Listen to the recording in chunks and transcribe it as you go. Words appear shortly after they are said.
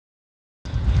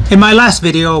In my last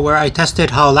video where I tested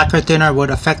how lacquer thinner would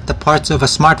affect the parts of a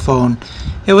smartphone,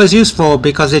 it was useful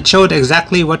because it showed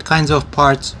exactly what kinds of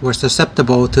parts were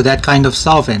susceptible to that kind of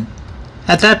solvent.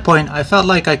 At that point, I felt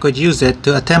like I could use it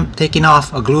to attempt taking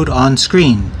off a glued-on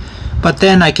screen, but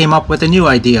then I came up with a new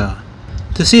idea.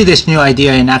 To see this new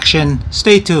idea in action,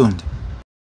 stay tuned.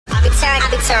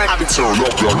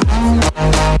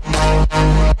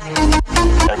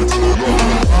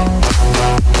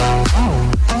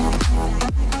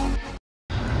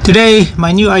 Today,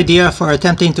 my new idea for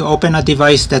attempting to open a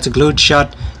device that's glued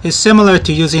shut is similar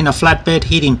to using a flatbed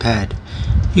heating pad.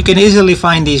 You can easily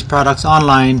find these products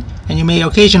online, and you may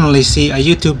occasionally see a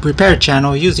YouTube repair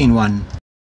channel using one.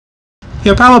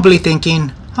 You're probably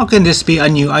thinking, how can this be a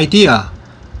new idea?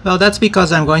 Well, that's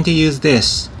because I'm going to use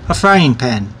this, a frying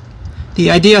pan.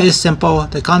 The idea is simple,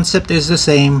 the concept is the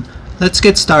same. Let's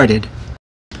get started.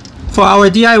 For our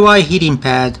DIY heating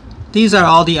pad, these are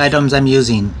all the items I'm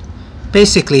using.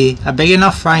 Basically, a big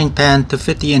enough frying pan to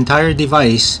fit the entire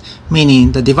device,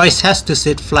 meaning the device has to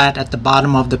sit flat at the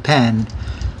bottom of the pan,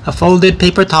 a folded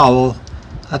paper towel,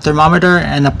 a thermometer,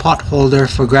 and a pot holder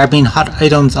for grabbing hot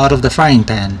items out of the frying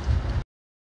pan.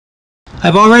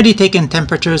 I've already taken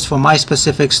temperatures for my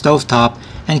specific stovetop,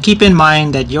 and keep in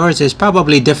mind that yours is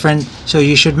probably different, so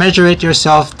you should measure it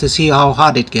yourself to see how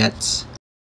hot it gets.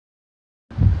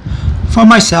 For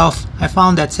myself, I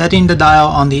found that setting the dial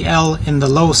on the L in the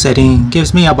low setting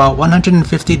gives me about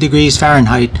 150 degrees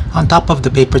Fahrenheit on top of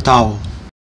the paper towel.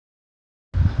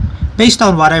 Based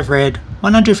on what I've read,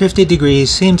 150 degrees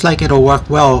seems like it'll work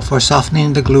well for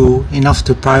softening the glue enough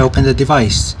to pry open the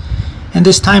device. In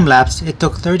this time lapse, it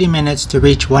took 30 minutes to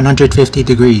reach 150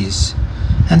 degrees.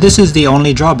 And this is the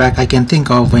only drawback I can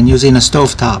think of when using a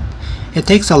stovetop. It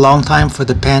takes a long time for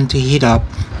the pan to heat up,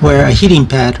 where a heating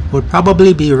pad would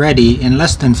probably be ready in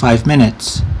less than 5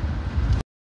 minutes.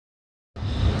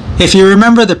 If you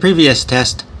remember the previous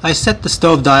test, I set the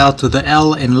stove dial to the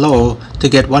L in low to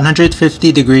get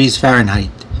 150 degrees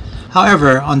Fahrenheit.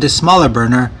 However, on this smaller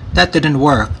burner, that didn't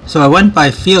work, so I went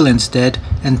by feel instead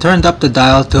and turned up the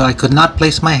dial till I could not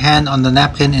place my hand on the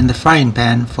napkin in the frying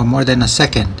pan for more than a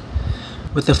second.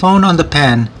 With the phone on the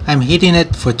pan, I'm heating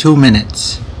it for 2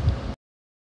 minutes.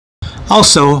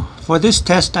 Also, for this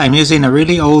test I'm using a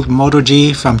really old Moto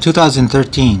G from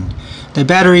 2013. The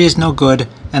battery is no good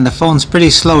and the phone's pretty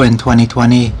slow in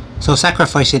 2020, so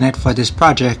sacrificing it for this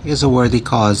project is a worthy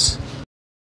cause.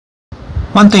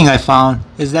 One thing I found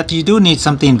is that you do need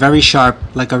something very sharp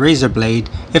like a razor blade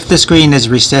if the screen is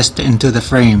recessed into the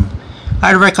frame.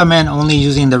 I'd recommend only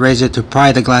using the razor to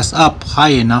pry the glass up high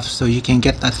enough so you can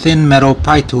get a thin metal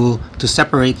pry tool to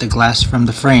separate the glass from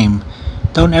the frame.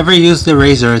 Don't ever use the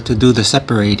razor to do the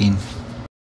separating.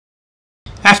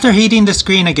 After heating the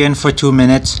screen again for 2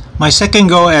 minutes, my second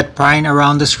go at prying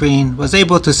around the screen was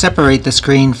able to separate the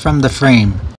screen from the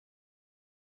frame.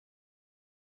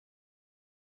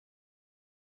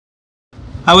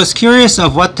 I was curious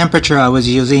of what temperature I was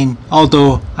using,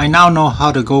 although I now know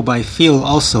how to go by feel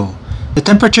also. The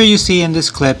temperature you see in this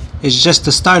clip is just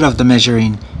the start of the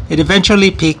measuring. It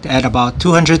eventually peaked at about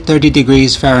 230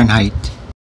 degrees Fahrenheit.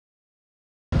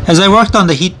 As I worked on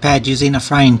the heat pad using a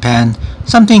frying pan,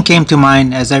 something came to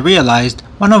mind as I realized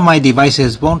one of my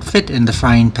devices won't fit in the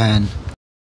frying pan.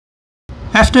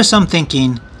 After some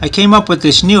thinking, I came up with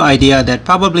this new idea that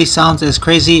probably sounds as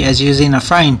crazy as using a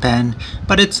frying pan,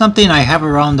 but it's something I have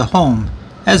around the home,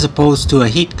 as opposed to a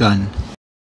heat gun.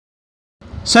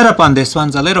 Setup on this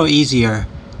one's a little easier.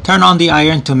 Turn on the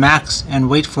iron to max and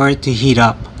wait for it to heat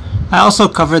up. I also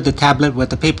covered the tablet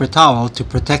with a paper towel to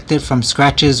protect it from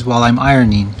scratches while I'm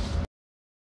ironing.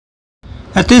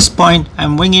 At this point,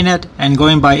 I'm winging it and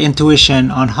going by intuition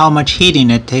on how much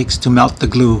heating it takes to melt the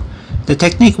glue. The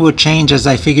technique will change as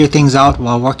I figure things out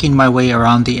while working my way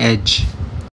around the edge.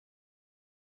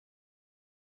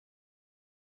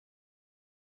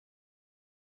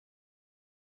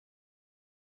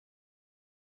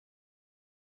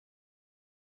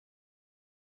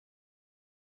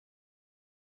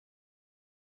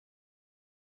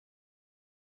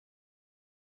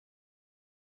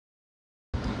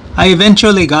 I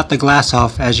eventually got the glass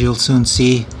off, as you'll soon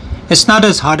see. It's not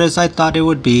as hard as I thought it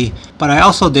would be, but I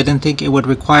also didn't think it would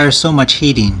require so much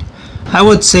heating. I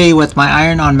would say with my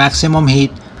iron on maximum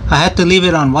heat, I had to leave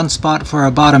it on one spot for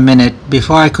about a minute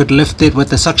before I could lift it with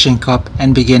the suction cup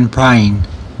and begin prying.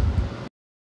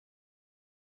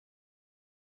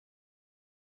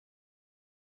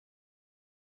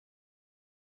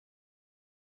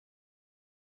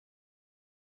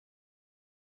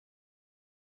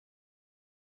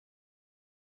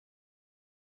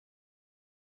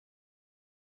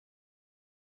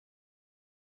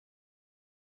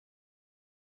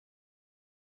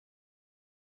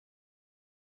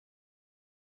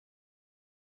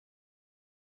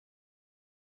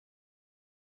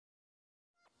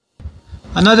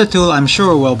 Another tool I'm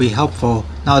sure will be helpful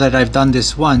now that I've done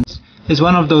this once is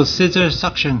one of those scissor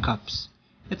suction cups.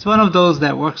 It's one of those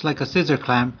that works like a scissor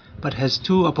clamp but has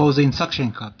two opposing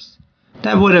suction cups.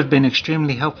 That would have been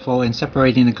extremely helpful in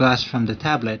separating the glass from the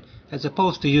tablet as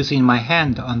opposed to using my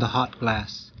hand on the hot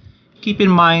glass. Keep in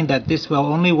mind that this will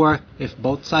only work if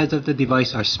both sides of the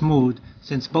device are smooth,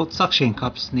 since both suction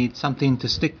cups need something to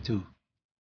stick to.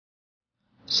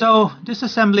 So, this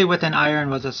assembly with an iron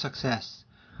was a success.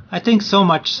 I think so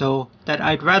much so that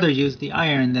I'd rather use the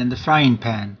iron than the frying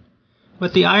pan.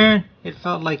 With the iron, it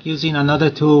felt like using another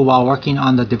tool while working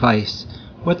on the device.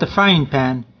 With the frying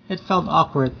pan, it felt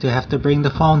awkward to have to bring the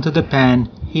phone to the pan,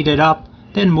 heat it up,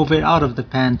 then move it out of the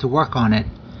pan to work on it.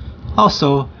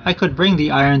 Also, I could bring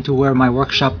the iron to where my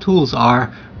workshop tools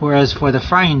are, whereas for the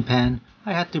frying pan,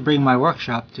 I had to bring my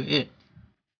workshop to it.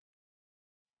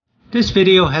 This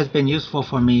video has been useful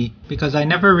for me because I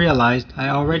never realized I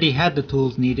already had the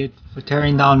tools needed for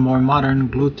tearing down more modern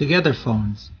glued together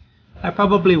phones. I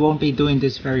probably won't be doing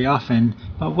this very often,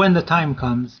 but when the time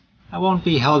comes, I won't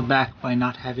be held back by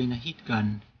not having a heat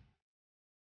gun.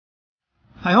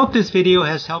 I hope this video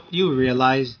has helped you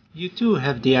realize you too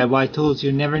have DIY tools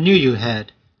you never knew you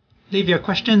had. Leave your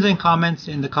questions and comments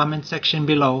in the comment section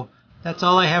below. That's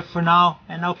all I have for now,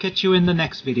 and I'll catch you in the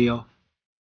next video.